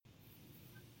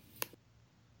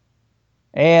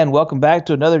And welcome back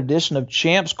to another edition of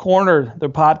Champs Corner, the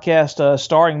podcast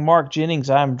starring Mark Jennings.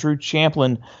 I'm Drew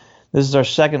Champlin. This is our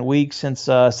second week since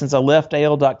I left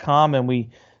AL.com, and we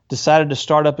decided to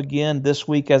start up again this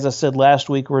week. As I said last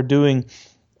week, we're doing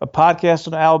a podcast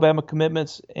on Alabama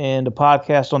commitments and a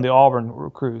podcast on the Auburn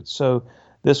recruits. So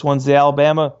this one's the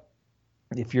Alabama.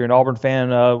 If you're an Auburn fan,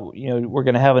 we're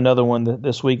going to have another one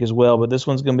this week as well. But this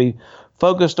one's going to be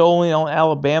focused only on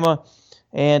Alabama.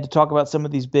 And to talk about some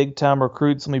of these big-time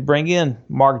recruits, let me bring in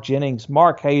Mark Jennings.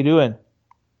 Mark, how you doing?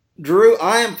 Drew,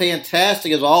 I am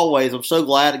fantastic as always. I'm so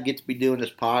glad to get to be doing this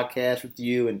podcast with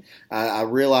you, and I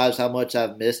realize how much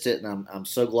I've missed it, and I'm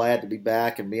so glad to be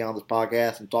back and be on this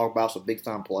podcast and talk about some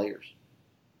big-time players.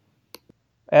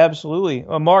 Absolutely.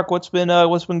 Mark, what's been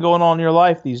going on in your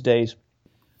life these days?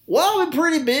 Well, I've been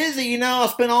pretty busy. I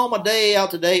spent all my day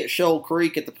out today at Shoal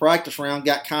Creek at the practice round.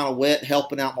 Got kind of wet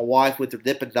helping out my wife with her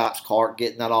Dippin' Dots cart,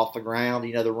 getting that off the ground.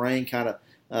 The rain kind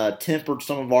of tempered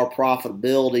some of our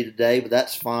profitability today, but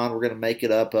that's fine. We're going to make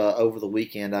it up over the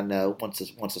weekend, I know, once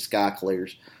the sky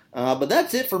clears. But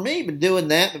that's it for me. Been doing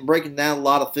that, been breaking down a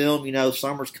lot of film.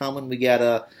 Summer's coming. We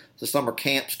got the summer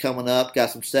camps coming up. Got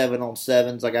some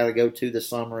 7-on-7s I got to go to this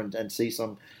summer and see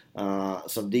some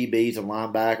DBs and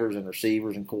linebackers and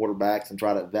receivers and quarterbacks and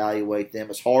try to evaluate them.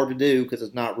 It's hard to do because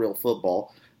it's not real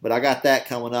football. But I got that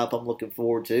coming up I'm looking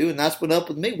forward to, and that's been up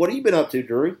with me. What have you been up to,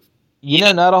 Drew?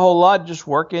 Not a whole lot, just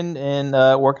working and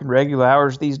working regular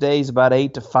hours these days, about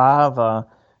 8 to 5,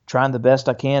 trying the best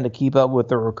I can to keep up with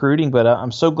the recruiting. But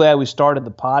I'm so glad we started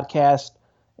the podcast,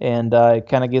 and it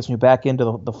kind of gets me back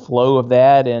into the flow of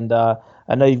that. And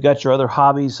I know you've got your other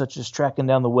hobbies, such as tracking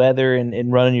down the weather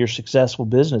and running your successful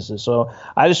businesses. So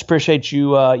I just appreciate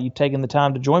you taking the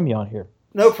time to join me on here.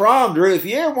 No problem, Drew. If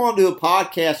you ever want to do a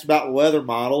podcast about weather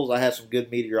models, I have some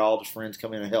good meteorologist friends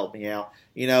come in and help me out.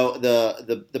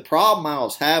 The problem I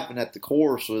was having at the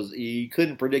course was you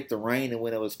couldn't predict the rain and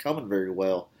when it was coming very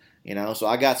well. So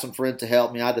I got some friends to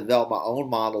help me. I developed my own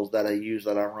models that I use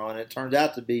that I run. It turns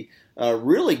out to be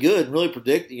really good and really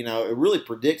predict. It really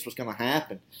predicts what's going to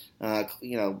happen.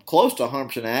 Close to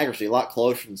 100% accuracy, a lot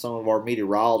closer than some of our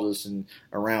meteorologists and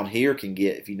around here can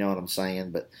get, if you know what I'm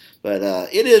saying. But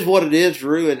it is what it is,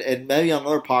 Drew. And maybe on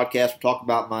another podcast we'll talk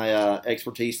about my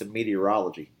expertise in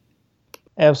meteorology.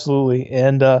 Absolutely.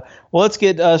 And let's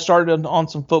get started on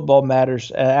some football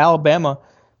matters. Alabama.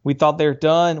 We thought they were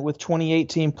done with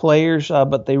 2018 players,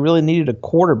 but they really needed a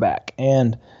quarterback,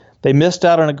 and they missed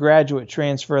out on a graduate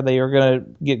transfer. They were going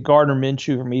to get Gardner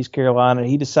Minshew from East Carolina.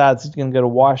 He decides he's going to go to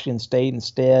Washington State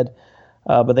instead,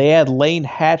 but they had Lane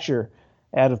Hatcher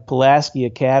out of Pulaski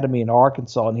Academy in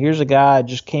Arkansas, and here's a guy that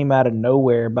just came out of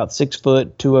nowhere, about 6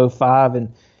 foot, 205,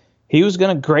 and he was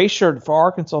going to gray shirt for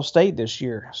Arkansas State this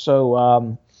year.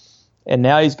 So and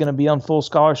now he's going to be on full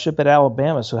scholarship at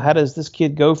Alabama. So how does this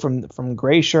kid go from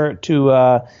gray shirt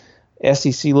to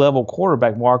SEC level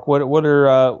quarterback? Mark, what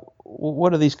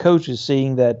are these coaches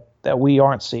seeing that we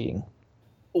aren't seeing?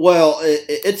 Well,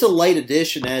 it's a late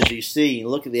addition, as you see.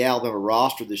 Look at the Alabama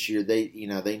roster this year. They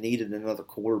needed another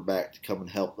quarterback to come and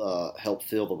help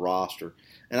fill the roster,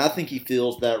 and I think he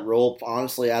fills that role.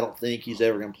 Honestly, I don't think he's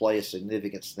ever going to play a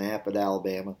significant snap at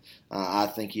Alabama. I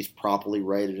think he's properly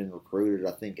rated and recruited.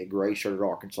 I think a gray shirt at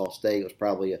Arkansas State was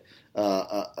probably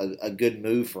a good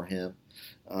move for him.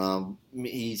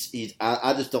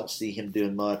 I just don't see him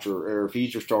doing much, or if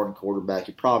he's your starting quarterback,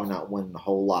 you're probably not winning a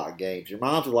whole lot of games. He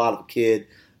reminds me a lot of a kid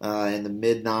in the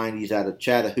mid-'90s out of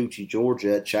Chattahoochee,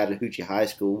 Georgia, at Chattahoochee High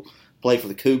School. Played for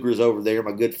the Cougars over there.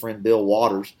 My good friend Bill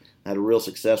Waters had a real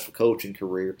successful coaching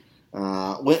career.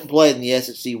 Went and played in the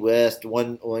SEC West.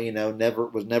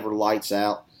 Was never lights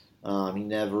out. He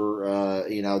never,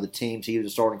 the teams, he was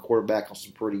a starting quarterback on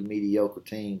some pretty mediocre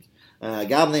teams. A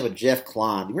guy by the name of Jeff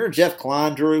Klein. Do you remember Jeff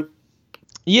Klein, Drew?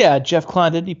 Yeah, Jeff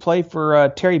Klein. Didn't he play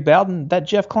for Terry Bowden? That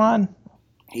Jeff Klein?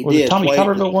 He was did. Tommy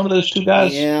Tuberville one of those two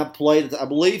guys? Yeah, played. I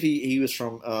believe he was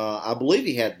from. I believe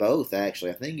he had both actually.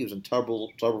 I think he was in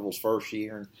Tuberville's first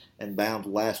year and Bound's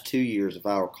last 2 years, if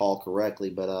I recall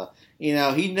correctly. But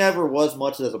he never was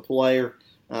much as a player.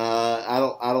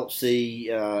 I don't see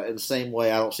in the same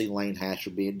way I don't see Lane Hatcher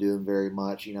doing very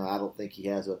much. I don't think he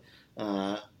has a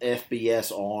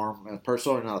FBS arm, and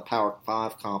certainly not a Power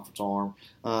 5 conference arm.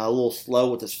 A little slow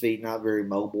with his feet, not very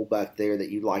mobile back there that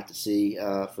you'd like to see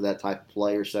for that type of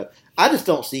player. So I just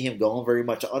don't see him going very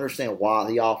much. I understand why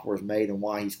the offer was made and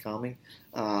why he's coming,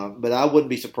 but I wouldn't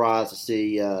be surprised to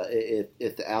see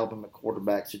if the Alabama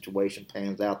quarterback situation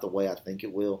pans out the way I think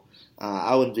it will.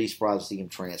 I wouldn't be surprised to see him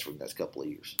transfer in the next couple of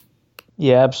years.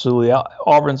 Yeah, absolutely.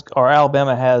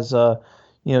 Alabama has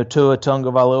Tua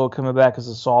Tagovailoa coming back as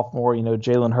a sophomore.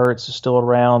 Jalen Hurts is still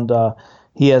around.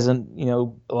 he hasn't, a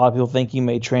lot of people think he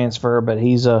may transfer, but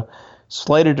he's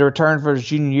slated to return for his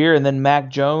junior year. And then Mac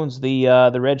Jones, the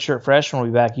redshirt freshman, will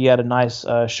be back. He had a nice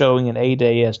showing in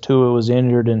A-Day as Tua was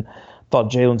injured, and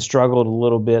thought Jalen struggled a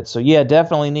little bit. So, yeah,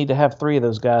 definitely need to have three of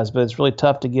those guys, but it's really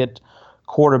tough to get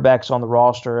quarterbacks on the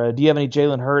roster. Do you have any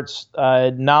Jalen Hurts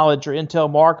knowledge or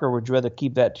intel, Mark, or would you rather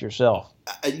keep that to yourself?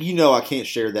 I can't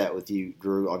share that with you,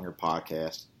 Drew, on your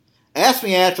podcast. Ask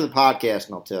me after the podcast,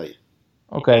 and I'll tell you.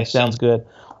 Okay, sounds good.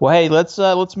 Well, hey, let's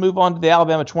move on to the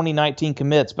Alabama 2019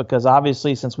 commits, because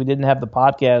obviously since we didn't have the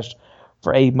podcast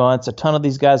for 8 months, a ton of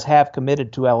these guys have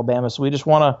committed to Alabama. So we just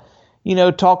want to,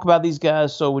 talk about these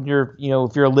guys. So when you're,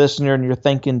 if you're a listener and you're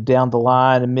thinking down the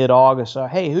line in mid-August,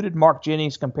 hey, who did Mark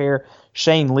Jennings compare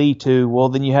Shane Lee to? Well,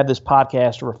 then you have this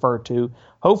podcast to refer to.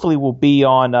 Hopefully we'll be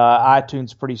on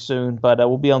iTunes pretty soon, but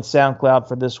we'll be on SoundCloud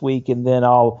for this week, and then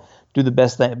I'll do the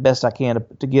best I can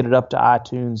to get it up to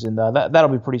iTunes, and that'll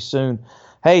be pretty soon.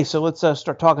 Hey, so let's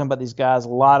start talking about these guys. A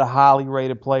lot of highly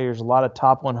rated players, a lot of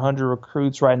top 100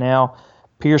 recruits right now.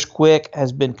 Pierce Quick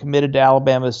has been committed to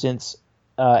Alabama since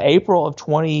April of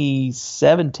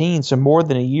 2017, so more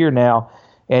than a year now.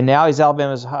 And now he's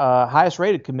Alabama's highest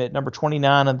rated commit, number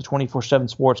 29 on the 24/7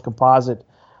 Sports Composite.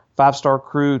 5-star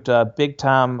recruit,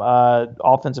 big-time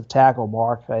offensive tackle,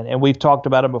 Mark. And we've talked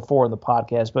about him before in the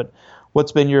podcast, but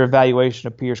what's been your evaluation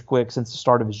of Pierce Quick since the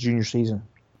start of his junior season?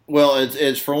 Well,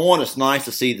 it's for one, it's nice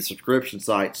to see the subscription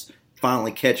sites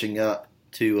finally catching up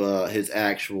to his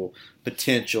actual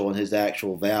potential and his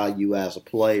actual value as a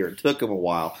player. It took him a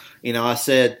while. I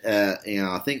said,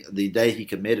 I think the day he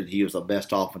committed, he was the best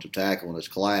offensive tackle in his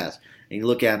class. And you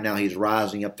look at him now, he's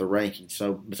rising up the rankings.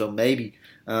 So maybe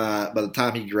by the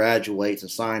time he graduates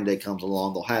and signing day comes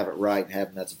along, they'll have it right and have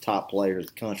him as a top player in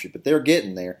the country. But they're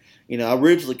getting there. I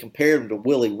originally compared him to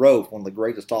Willie Roaf, one of the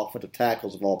greatest offensive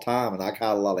tackles of all time, and I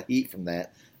got a lot of heat from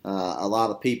that. A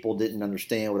lot of people didn't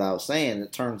understand what I was saying.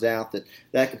 It turns out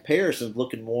that comparison is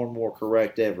looking more and more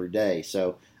correct every day.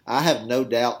 So I have no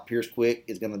doubt Pierce Quick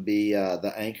is going to be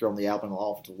the anchor on the Alabama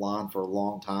offensive line for a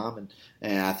long time,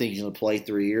 and I think he's going to play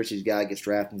 3 years. He's got to get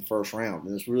drafted in the first round,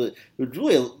 and it's really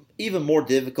even more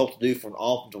difficult to do for an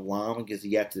offensive lineman because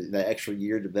the extra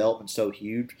year development is so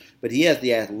huge. But he has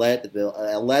the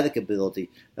athletic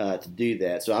ability to do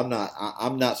that. So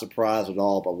I'm not surprised at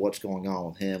all by what's going on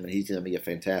with him, and he's going to be a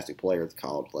fantastic player at the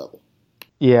college level.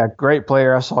 Yeah, great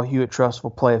player. I saw Hewitt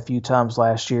Trustful play a few times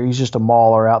last year. He's just a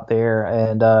mauler out there,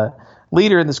 and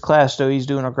leader in this class, though. He's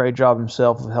doing a great job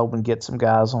himself of helping get some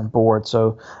guys on board.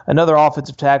 So another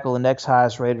offensive tackle, the next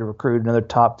highest rated recruit, another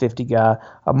top 50 guy.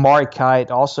 Amari Kite,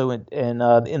 also in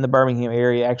the Birmingham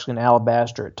area, actually in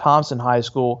Alabaster at Thompson High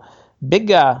School. Big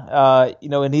guy,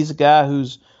 and he's a guy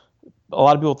who's a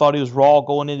lot of people thought he was raw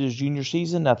going into his junior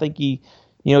season. I think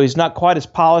he's not quite as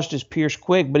polished as Pierce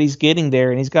Quick, but he's getting there,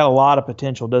 and he's got a lot of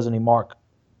potential, doesn't he, Mark?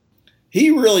 He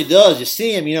really does. You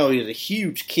see him, he's a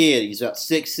huge kid. He's about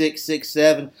 6'6",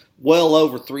 6'7", well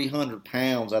over 300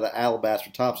 pounds out of Alabaster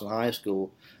Thompson High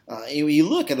School. You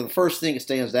look at him, the first thing that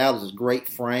stands out is his great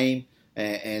frame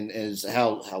and is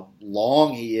how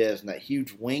long he is and that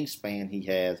huge wingspan he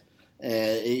has.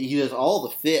 He has all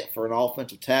the fit for an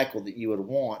offensive tackle that you would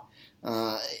want.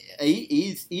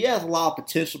 He has a lot of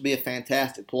potential to be a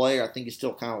fantastic player. I think he's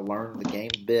still kind of learning the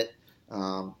game a bit.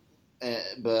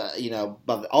 But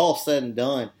by all said and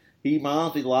done, he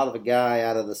reminds me a lot of a guy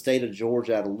out of the state of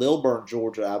Georgia, out of Lilburn,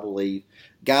 Georgia, I believe.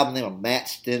 A guy by the name of Matt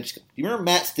Stinchcomb. Do you remember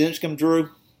Matt Stinchcomb, Drew?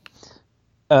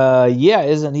 Yeah,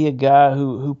 isn't he a guy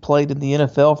who played in the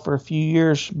NFL for a few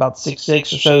years, about 6'6"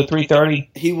 or so, 330?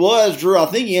 He was, Drew. I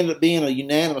think he ended up being a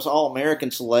unanimous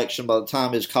All-American selection by the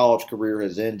time his college career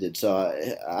has ended. So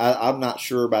I'm not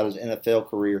sure about his NFL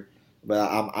career.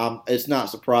 But it's not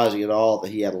surprising at all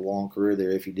that he had a long career there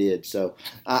if he did. So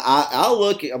I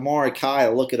look at Amari Kai, I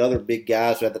look at other big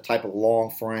guys who have the type of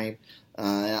long frame.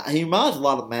 He reminds a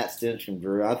lot of Matt Stinchcomb,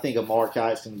 Drew. I think Amari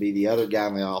Kai is going to be the other guy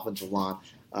on the offensive line,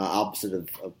 opposite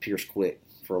of Pierce Quick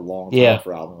for a long time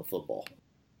for Alabama football.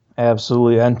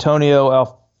 Absolutely. Antonio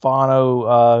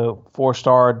Alfano,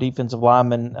 4-star defensive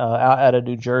lineman out of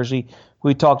New Jersey.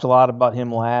 We talked a lot about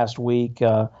him last week.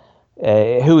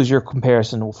 Who is your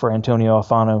comparison for Antonio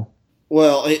Alfano?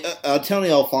 Well,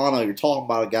 Antonio Alfano, you're talking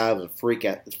about a guy who's a freak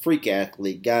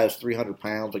athlete. Guy who's 300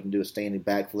 pounds, that can do a standing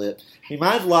backflip. He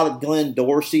reminds a lot of Glenn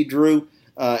Dorsey, Drew,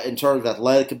 in terms of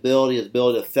athletic ability, his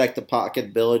ability to affect the pocket,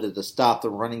 ability to stop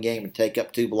the running game and take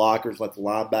up two blockers, let the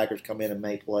linebackers come in and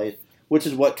make plays, which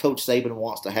is what Coach Saban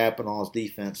wants to happen on his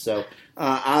defense. So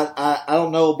I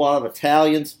don't know a lot of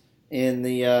Italians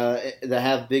that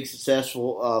have big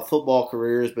successful football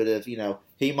careers, but if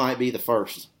he might be the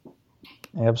first.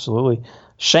 Absolutely.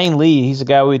 Shane Lee, he's a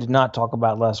guy we did not talk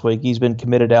about last week. He's been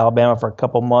committed to Alabama for a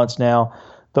couple months now.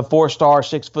 The 4-star,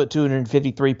 6',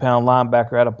 253-pound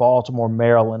linebacker out of Baltimore,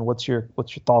 Maryland. What's your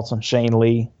thoughts on Shane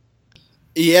Lee?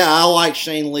 Yeah, I like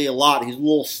Shane Lee a lot. He's a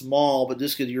little small, but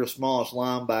just because you're a smallish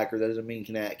linebacker, that doesn't mean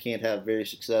you can't have a very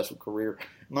successful career.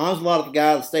 Reminds me a lot of the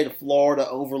guy in the state of Florida,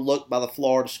 overlooked by the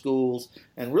Florida schools,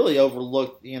 and really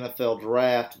overlooked the NFL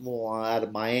draft. Out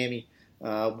of Miami,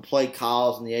 played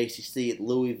college in the ACC at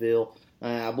Louisville.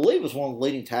 I believe he was one of the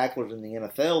leading tacklers in the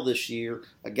NFL this year.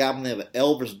 A guy by the name of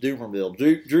Elvis Dumervil.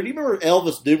 Drew, do you remember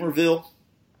Elvis Dumervil?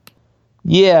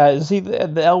 Yeah, is he the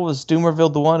Elvis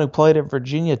Dumervil, the one who played at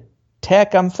Virginia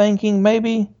Tech, I'm thinking,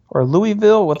 maybe? Or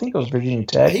Louisville? I think it was Virginia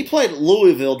Tech. He played at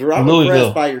Louisville. Drew, I'm Louisville.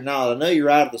 impressed by your knowledge. I know you're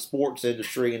out of the sports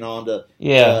industry and on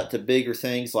to bigger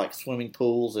things like swimming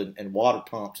pools and water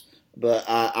pumps, but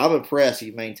I'm impressed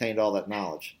you've maintained all that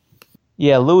knowledge.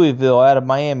 Yeah, Louisville out of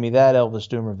Miami, that Elvis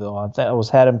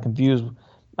Dumervil. Had him confused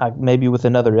maybe with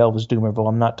another Elvis Dumervil.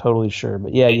 I'm not totally sure.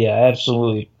 But yeah,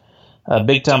 absolutely.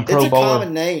 Big-time Pro Bowler. It's a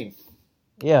common name.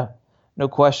 Yeah, no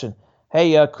question.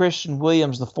 Hey, Christian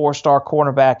Williams, the 4-star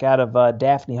cornerback out of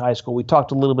Daphne High School. We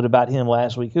talked a little bit about him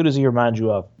last week. Who does he remind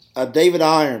you of? David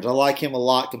Irons. I like him a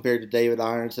lot compared to David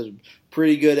Irons. He's a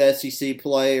pretty good SEC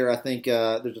player. I think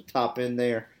there's a top end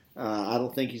there. I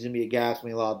don't think he's going to be a guy that's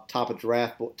going to be a lot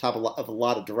of a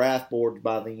lot of draft boards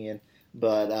by the end,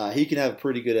 but he can have a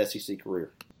pretty good SEC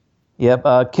career.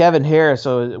 Yep. Kevin Harris,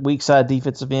 a weak side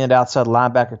defensive end, outside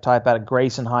linebacker type out of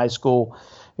Grayson High School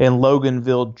in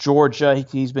Loganville, Georgia.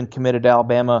 He's been committed to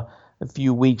Alabama a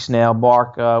few weeks now.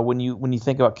 Mark, when you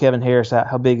think about Kevin Harris,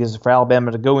 how big is it for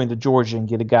Alabama to go into Georgia and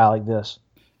get a guy like this?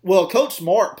 Well, Coach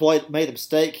Smart made a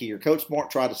mistake here. Coach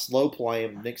Smart tried to slow play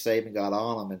him, and Nick Saban got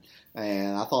on him,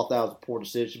 and I thought that was a poor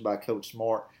decision by Coach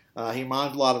Smart. He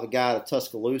reminds a lot of a guy at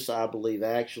Tuscaloosa, I believe,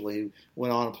 actually, who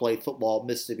went on and played football at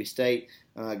Mississippi State.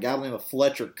 A guy by the name of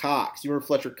Fletcher Cox. You remember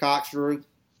Fletcher Cox, Drew?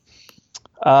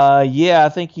 Yeah, I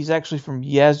think he's actually from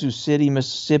Yazoo City,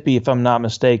 Mississippi, if I'm not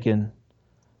mistaken.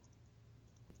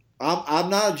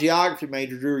 I'm not a geography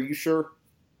major, Drew. Are you sure?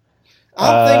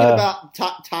 I'm thinking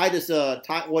about Titus.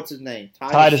 What's his name?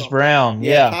 Titus Brown.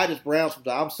 Yeah, Titus Brown.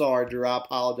 I'm sorry, Drew. I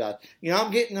apologize.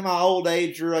 I'm getting to my old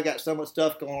age, Drew. I got so much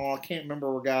stuff going on. I can't remember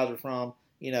where guys are from,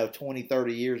 20,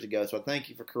 30 years ago. So thank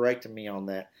you for correcting me on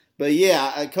that. But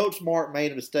yeah, Coach Smart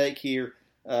made a mistake here.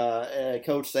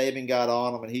 Coach Saban got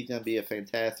on him, and he's going to be a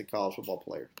fantastic college football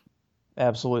player.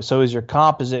 Absolutely. So is your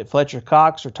comp, is it Fletcher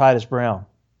Cox or Titus Brown?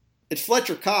 It's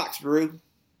Fletcher Cox, Drew.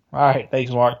 All right. Thanks,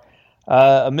 Mark.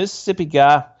 A Mississippi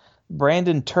guy,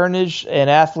 Brandon Turnage, an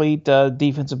athlete,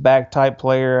 defensive back type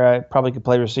player, probably could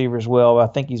play receiver as well. I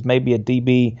think he's maybe a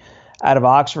DB out of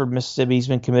Oxford, Mississippi. He's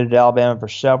been committed to Alabama for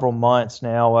several months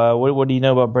now. What do you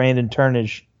know about Brandon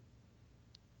Turnage?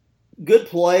 Good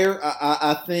player.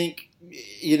 I think,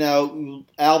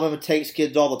 Alabama takes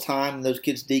kids all the time, and those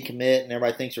kids decommit, and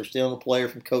everybody thinks they're stealing a player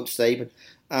from Coach Saban.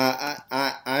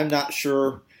 I'm not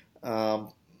sure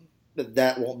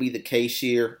that won't be the case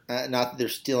here. Not that they're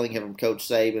stealing him from Coach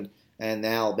Saban and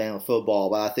Alabama football,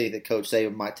 but I think that Coach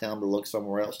Saban might tell him to look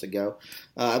somewhere else to go.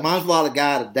 Reminds a lot of a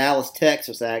guy out of Dallas,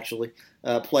 Texas, actually.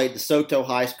 Played DeSoto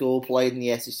High School, played in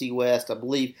the SEC West. I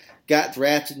believe got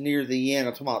drafted near the end.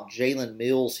 I'm talking about Jalen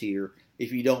Mills here,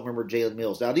 if you don't remember Jalen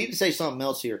Mills. Now, I need to say something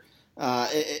else here.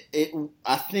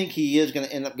 I think he is going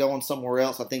to end up going somewhere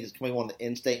else. I think it's going to be one of the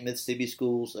in-state Mississippi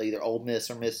schools, either Ole Miss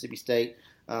or Mississippi State.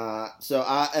 So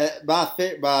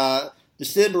by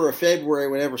December or February,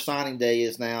 whatever signing day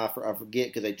is now, I forget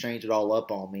because they changed it all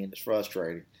up on me and it's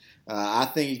frustrating. I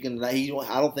think he's going to.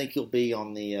 I don't think he'll be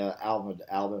on the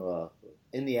Alabama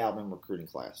in the Alabama recruiting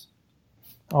class.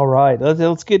 All right,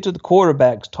 let's get to the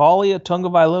quarterbacks. Taulia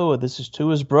Tagovailoa. This is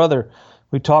Tua's brother.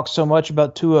 We talked so much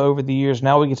about Tua over the years.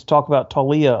 Now we get to talk about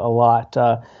Taulia a lot.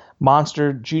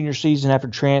 Monster junior season after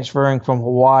transferring from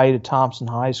Hawaii to Thompson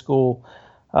High School.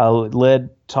 Led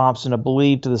Thompson, I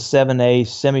believe, to the 7A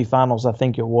semifinals, I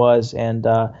think it was, and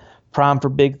primed for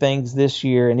big things this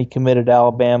year. And he committed to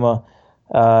Alabama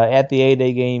at the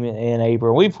 8A game in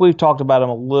April. We've talked about him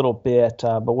a little bit,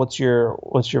 but what's your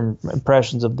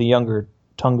impressions of the younger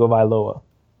Tagovailoa?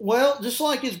 Well, just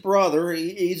like his brother,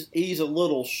 he's a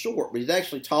little short, but he's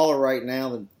actually taller right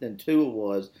now than Tua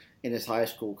was in his high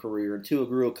school career. And Tua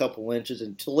grew a couple inches,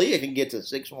 and Taulia can get to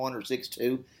 6'1" or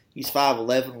 6'2". He's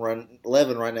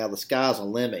 5'11" right now. The sky's the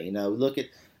limit. Look at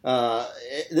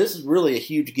this is really a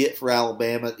huge get for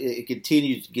Alabama. It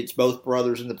continues to get both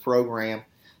brothers in the program.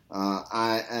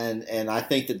 I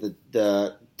think that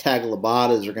the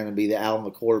Tagovailoas are going to be the Alabama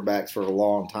quarterbacks for a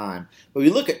long time. But we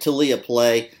look at Taulia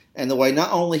play. and the way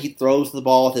not only he throws the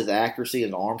ball with his accuracy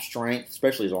and arm strength,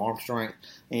 especially his arm strength,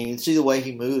 and you can see the way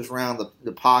he moves around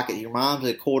the pocket. He reminds me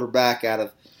of a quarterback out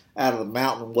of the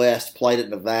Mountain West, played at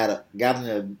Nevada, a guy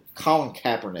named Colin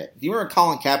Kaepernick. Do you remember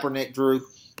Colin Kaepernick, Drew?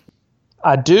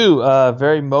 I do.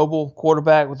 Very mobile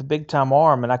quarterback with a big time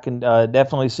arm, and I can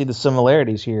definitely see the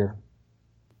similarities here.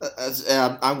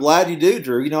 I'm glad you do,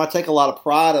 Drew. I take a lot of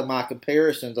pride in my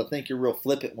comparisons. I think you're real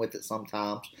flippant with it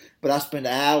sometimes, but I spend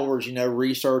hours,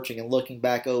 researching and looking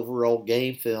back over old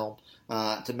game film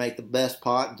to make the best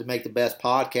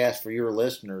podcast for your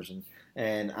listeners.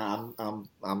 And I'm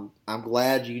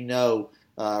glad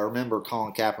remember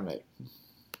Colin Kaepernick.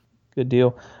 Good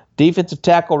deal. Defensive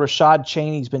tackle Rashad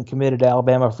Cheney's been committed to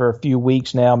Alabama for a few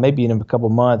weeks now, maybe in a couple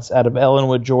months, out of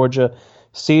Ellenwood, Georgia.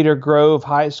 Cedar Grove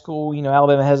High School.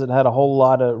 Alabama hasn't had a whole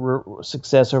lot of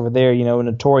success over there.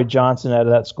 And Torrey Johnson out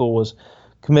of that school was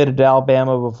committed to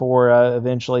Alabama before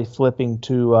eventually flipping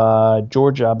to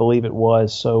Georgia, I believe it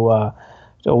was. So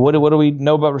what do we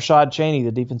know about Rashad Cheney,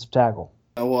 the defensive tackle?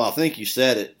 Well, I think you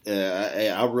said it.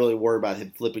 I really worry about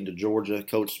him flipping to Georgia.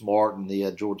 Coach Smart and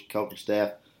the Georgia coaching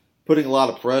staff putting a lot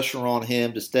of pressure on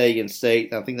him to stay in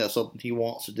state. I think that's something he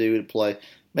wants to do, to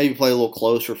maybe play a little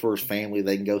closer for his family.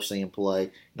 They can go see him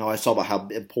play. I saw about how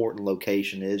important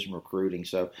location is in recruiting.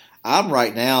 So I'm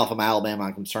right now, if I'm Alabama,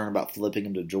 I'm concerned about flipping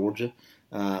him to Georgia.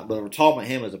 But if we're talking about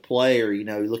him as a player, you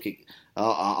look at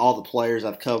all the players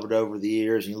I've covered over the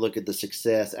years, and you look at the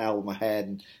success Alabama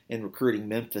had in recruiting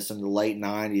Memphis in the late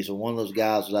 90s. And one of those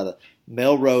guys was out of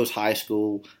Melrose High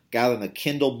School, guy named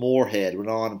Kendall Moorhead, went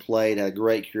on and played, had a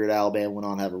great career at Alabama, went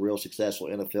on to have a real successful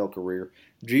NFL career.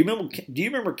 Do you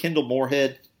remember Kendall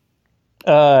Moorhead?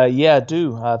 Yeah, I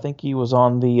do. I think he was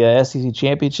on the SEC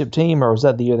championship team, or was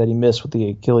that the year that he missed with the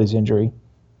Achilles injury?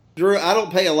 Drew, I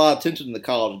don't pay a lot of attention to the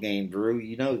college game, Drew.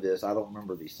 You know this. I don't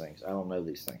remember these things. I don't know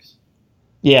these things.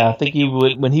 Yeah, I think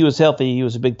when he was healthy, he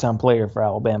was a big-time player for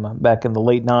Alabama back in the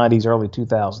late 90s, early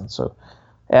 2000s. So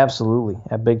absolutely,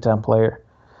 a big-time player.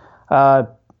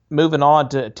 Moving on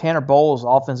to Tanner Bowles,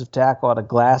 offensive tackle out of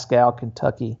Glasgow,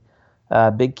 Kentucky.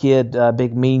 Big kid,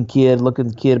 big mean kid,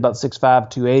 looking kid, about 6'5",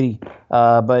 280.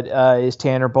 But is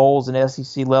Tanner Bowles an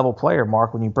SEC-level player,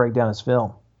 Mark, when you break down his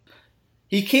film?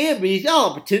 He can be. He's got a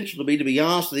lot of potential to be. To be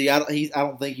honest with you, I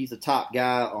don't think he's the top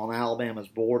guy on Alabama's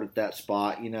board at that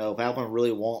spot. If Alabama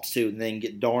really wants to, and then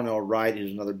get Darnell Wright,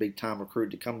 who's another big-time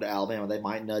recruit, to come to Alabama, they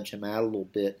might nudge him out a little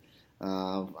bit.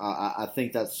 I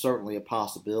think that's certainly a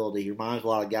possibility. He reminds a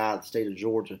lot of guys of the state of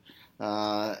Georgia. He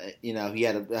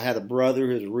had a brother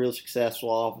who was a real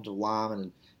successful offensive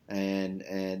lineman,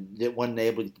 and wasn't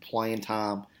able to get the playing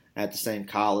time at the same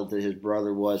college that his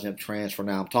brother was, and transfer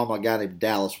now. I'm talking about a guy named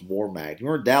Dallas Warmack. You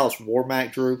remember Dallas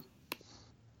Warmack, Drew?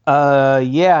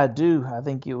 Yeah, I do. I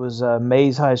think it was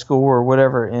Mays High School or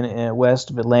whatever in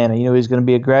west of Atlanta. He's going to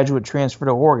be a graduate transfer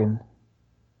to Oregon.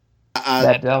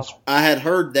 I had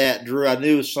heard that, Drew. I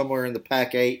knew it was somewhere in the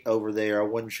Pac-8 over there. I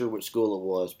wasn't sure what school it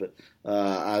was, but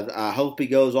I hope he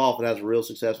goes off and has a real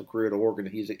successful career at Oregon.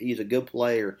 He's a good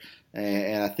player,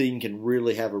 and I think he can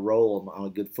really have a role on a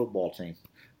good football team.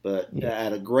 But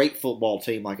at a great football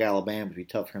team like Alabama, it'd be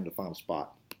tough for him to find a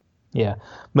spot. Yeah.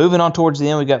 Moving on towards the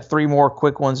end, we got three more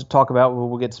quick ones to talk about.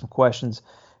 We'll get some questions.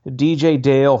 DJ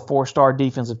Dale, 4-star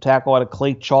defensive tackle out of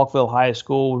Clay Chalkville High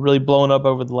School, really blown up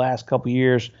over the last couple of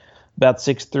years. About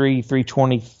 6'3",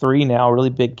 323 now, really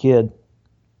big kid.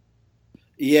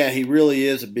 Yeah, he really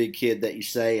is a big kid that you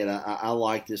say, and I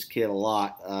like this kid a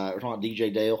lot. We're talking about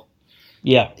DJ Dale.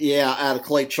 Yeah. Yeah, out of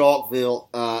Clay Chalkville.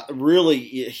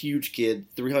 Really a huge kid,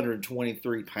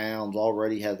 323 pounds,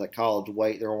 already has that college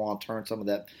weight. They want to turn some of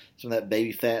that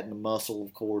baby fat into muscle,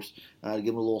 of course, to get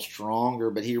him a little stronger.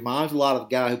 But he reminds a lot of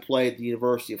the guy who played at the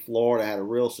University of Florida, had a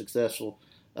real successful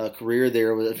career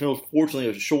there. Fortunately,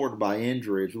 it was shortened by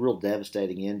injury. It was a real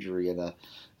devastating injury, and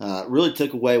really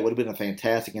took away what would have been a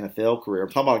fantastic NFL career. I'm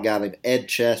talking about a guy named Ed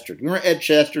Chester. You remember Ed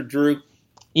Chester, Drew?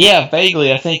 Yeah,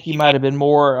 vaguely. I think he might have been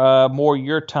more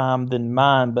your time than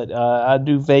mine, but I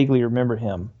do vaguely remember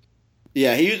him.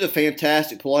 Yeah, he was a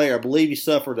fantastic player. I believe he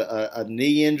suffered a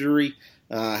knee injury,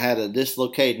 had a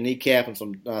dislocated kneecap and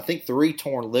some, I think, 3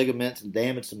 torn ligaments and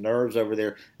damaged some nerves over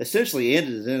there. Essentially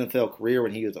ended his NFL career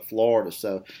when he was at Florida.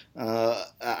 So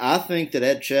I think that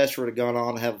Ed Chester would have gone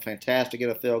on to have a fantastic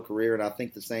NFL career, and I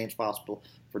think the same is possible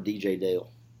for DJ Dale.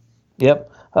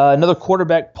 Yep. Another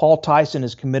quarterback, Paul Tyson,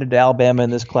 is committed to Alabama in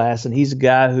this class, and he's a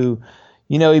guy who,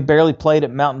 he barely played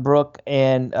at Mountain Brook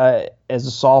and as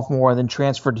a sophomore, and then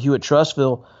transferred to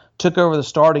Hewitt-Trussville, took over the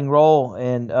starting role,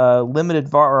 and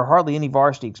limited or hardly any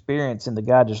varsity experience, and the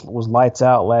guy just was lights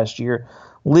out last year,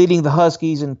 leading the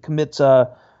Huskies, and commits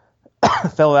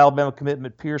fellow Alabama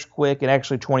commitment Pierce Quick, and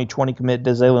actually 2020 commit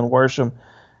Desalen Worsham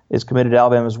is committed to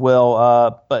Alabama as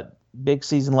well. But big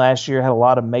season last year, had a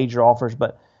lot of major offers,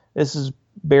 but this is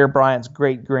Bear Bryant's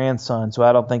great grandson, so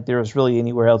I don't think there was really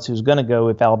anywhere else he was going to go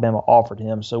if Alabama offered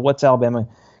him. So what's Alabama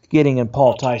getting in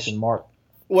Paul Tyson, Mark?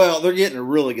 Well, they're getting a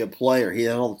really good player. He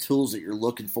has all the tools that you're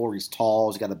looking for. He's tall.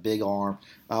 He's got a big arm.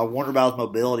 I wonder about his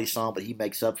mobility some, but he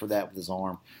makes up for that with his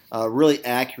arm. Really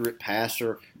accurate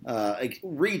passer.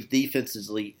 Reads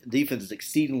defenses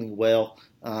exceedingly well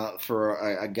for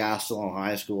a guy still in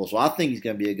high school. So I think he's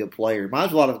going to be a good player.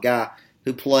 Reminds me a lot of a guy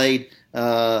who played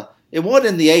it wasn't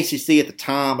in the ACC at the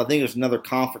time. I think it was another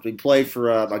conference. We played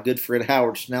for my good friend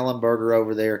Howard Snellenberger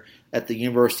over there at the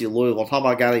University of Louisville. I'm talking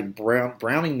about a guy named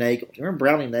Browning Nagel. Do you remember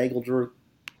Browning Nagel, Drew?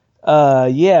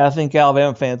 Yeah, I think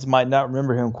Alabama fans might not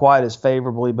remember him quite as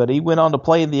favorably, but he went on to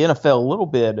play in the NFL a little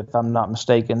bit, if I'm not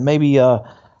mistaken. Maybe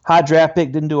a high draft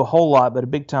pick, didn't do a whole lot, but a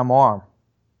big-time arm.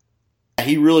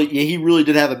 He really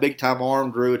did have a big-time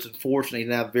arm, Drew. It's unfortunate he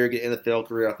didn't have a very good NFL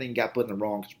career. I think he got put in the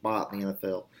wrong spot in the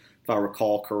NFL, if I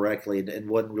recall correctly, and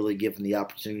wasn't really given the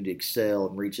opportunity to excel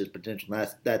and reach his potential.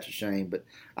 That's a shame. But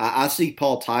I see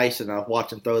Paul Tyson. I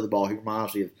watch him throw the ball. He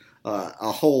reminds me of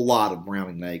a whole lot of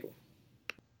Browning Nagel.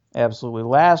 Absolutely.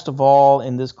 Last of all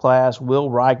in this class, Will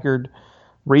Reichard,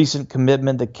 recent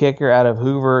commitment, the kicker out of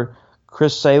Hoover.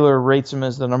 Chris Saylor rates him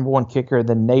as the number one kicker in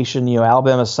the nation.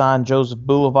 Alabama signed Joseph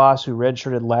Bulavas, who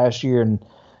redshirted last year and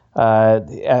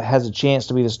has a chance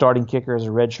to be the starting kicker as a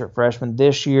redshirt freshman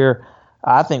this year.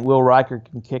 I think Will Reichard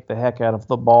can kick the heck out of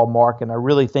the ball, Mark, and I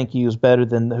really think he was better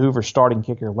than the Hoover starting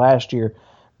kicker last year,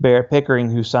 Barrett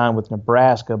Pickering, who signed with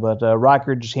Nebraska. But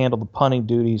Reichard just handled the punting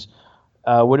duties.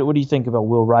 What do you think about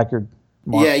Will Reichard,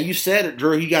 Mark? Yeah, you said it,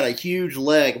 Drew. He got a huge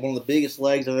leg, one of the biggest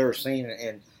legs I've ever seen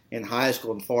in high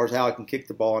school as far as how he can kick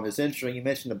the ball. And it's interesting you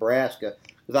mentioned Nebraska,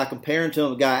 because I compare him to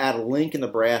a guy out of Lincoln,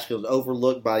 Nebraska, was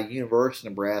overlooked by the University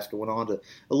of Nebraska, went on to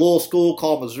a little school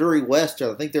called Missouri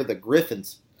Western. I think they're the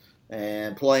Griffins,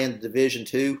 and play in Division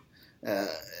II.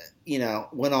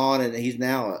 Went on, and he's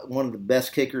now one of the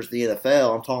best kickers in the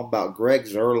NFL. I'm talking about Greg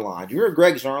Zuerlein. Do you remember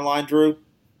Greg Zuerlein, Drew?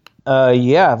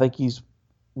 Yeah, I think he's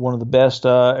one of the best.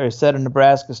 Set a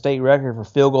Nebraska state record for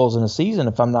field goals in a season,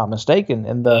 if I'm not mistaken,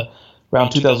 in the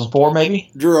around 2004,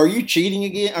 maybe. Drew, are you cheating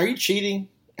again? Are you cheating?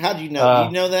 How do you know? Do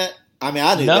you know that? I mean,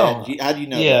 I knew that. How do you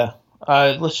know that? Yeah.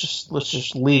 Let's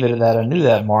just leave it at that. I knew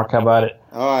that, Mark. How about it?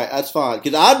 All right, that's fine.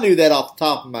 Because I knew that off the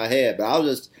top of my head, but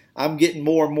I'm getting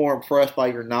more and more impressed by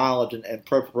your knowledge and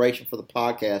preparation for the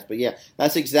podcast. But yeah,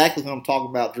 that's exactly what I'm talking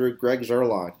about, Drew. Greg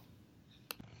Zuerlein.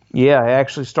 Yeah, he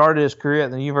actually started his career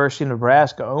at the University of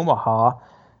Nebraska, Omaha,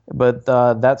 but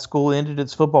that school ended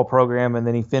its football program, and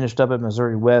then he finished up at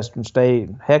Missouri Western State.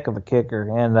 Heck of a kicker,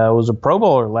 and was a Pro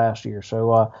Bowler last year.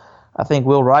 So I think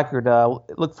Will Reichard,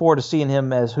 look forward to seeing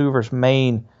him as Hoover's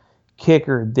main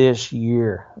kicker this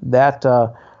year. That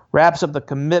wraps up the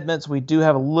commitments. We do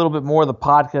have a little bit more of the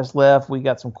podcast left. We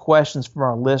got some questions from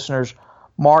our listeners.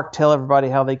 Mark, tell everybody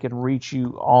how they can reach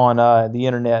you on the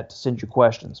internet to send you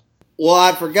questions. Well,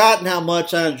 I've forgotten how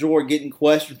much I enjoy getting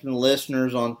questions from the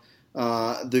listeners on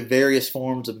the various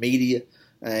forms of media.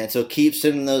 And so keep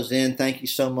sending those in. Thank you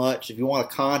so much. If you want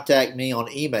to contact me on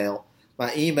email,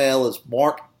 my email is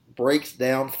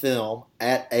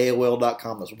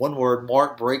markbreaksdownfilm@AOL.com. That's one word,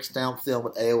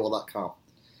 markbreaksdownfilm@AOL.com.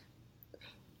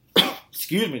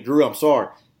 Excuse me, Drew, I'm sorry.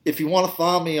 If you want to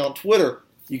find me on Twitter,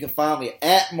 you can find me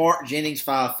at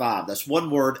MarkJennings55. That's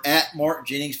one word, at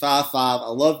MarkJennings55. I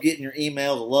love getting your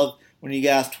emails. I love when you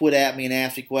guys tweet at me and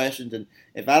ask me questions. And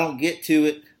if I don't get to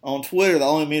it on Twitter, that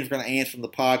only means we're going to answer from the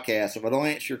podcast. If I don't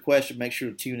answer your question, make sure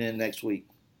to tune in next week.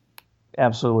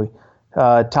 Absolutely.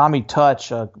 Tommy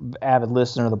Touch, avid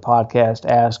listener of the podcast,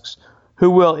 asks,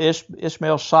 who will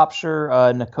Ishmael Sopsher,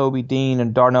 Nakobe Dean,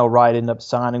 and Darnell Wright end up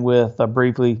signing with?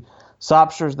 Briefly,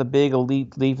 Sopsher's the big elite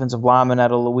defensive lineman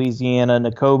out of Louisiana.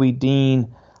 Nakobe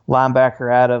Dean,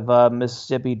 linebacker out of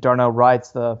Mississippi. Darnell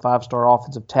Wright's the five-star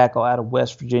offensive tackle out of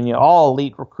West Virginia. All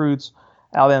elite recruits.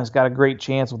 Alabama's got a great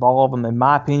chance with all of them, in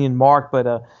my opinion, Mark. But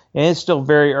and it's still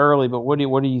very early. But what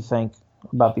do you think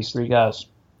about these three guys?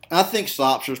 I think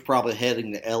Sopsher's probably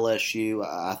heading to LSU.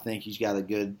 I think he's got a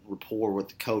good rapport with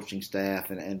the coaching staff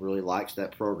and really likes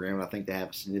that program. And I think they have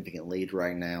a significant lead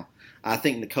right now. I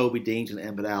think Nakobe Dean's going to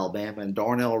end at Alabama, and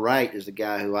Darnell Wright is the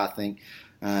guy who I think,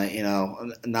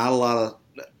 not a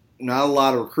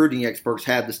lot of recruiting experts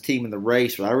have this team in the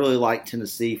race, but I really like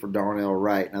Tennessee for Darnell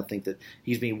Wright, and I think that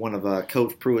he's been one of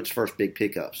Coach Pruitt's first big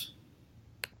pickups.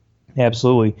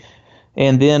 Absolutely.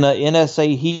 And then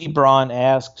NSA Hebron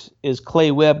asks, is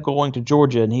Clay Webb going to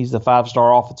Georgia? And he's the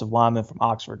five-star offensive lineman from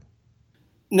Oxford.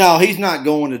 No, he's not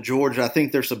going to Georgia. I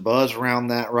think there's a buzz around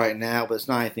that right now, but it's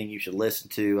not anything you should listen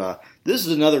to. This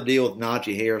is another deal with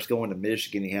Najee Harris going to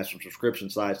Michigan. He has some subscription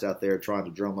sites out there trying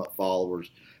to drum up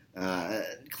followers.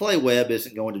 Clay Webb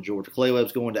isn't going to Georgia. Clay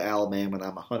Webb's going to Alabama, and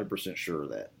I'm 100% sure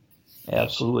of that.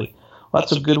 Absolutely. Well,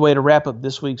 that's a good way to wrap up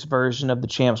this week's version of the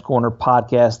Champs Corner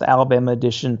podcast, the Alabama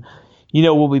edition.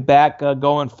 We'll be back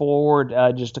going forward,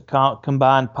 just a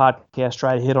combined podcast,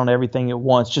 try to hit on everything at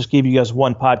once, just give you guys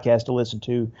one podcast to listen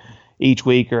to each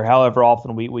week or however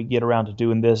often we get around to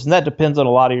doing this. And that depends on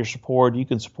a lot of your support. You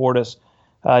can support us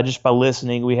just by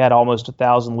listening. We had almost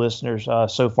 1,000 listeners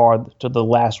so far to the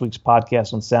last week's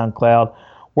podcast on SoundCloud.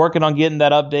 Working on getting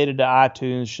that updated to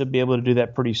iTunes. Should be able to do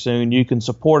that pretty soon. You can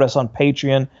support us on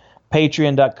Patreon,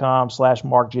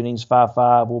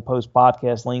 patreon.com/MarkJennings55. We'll post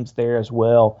podcast links there as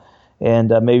well,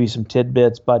 and maybe some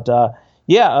tidbits. But,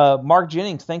 Mark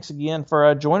Jennings, thanks again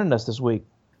for joining us this week.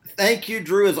 Thank you,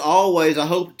 Drew, as always. I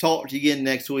hope to talk to you again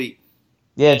next week.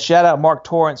 Yeah, shout out Mark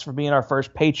Torrance for being our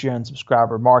first Patreon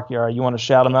subscriber. Mark, you want to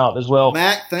shout him out as well?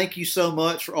 Mac, thank you so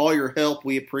much for all your help.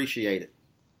 We appreciate it.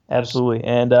 Absolutely.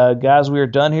 And, guys, we are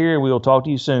done here. We will talk to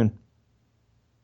you soon.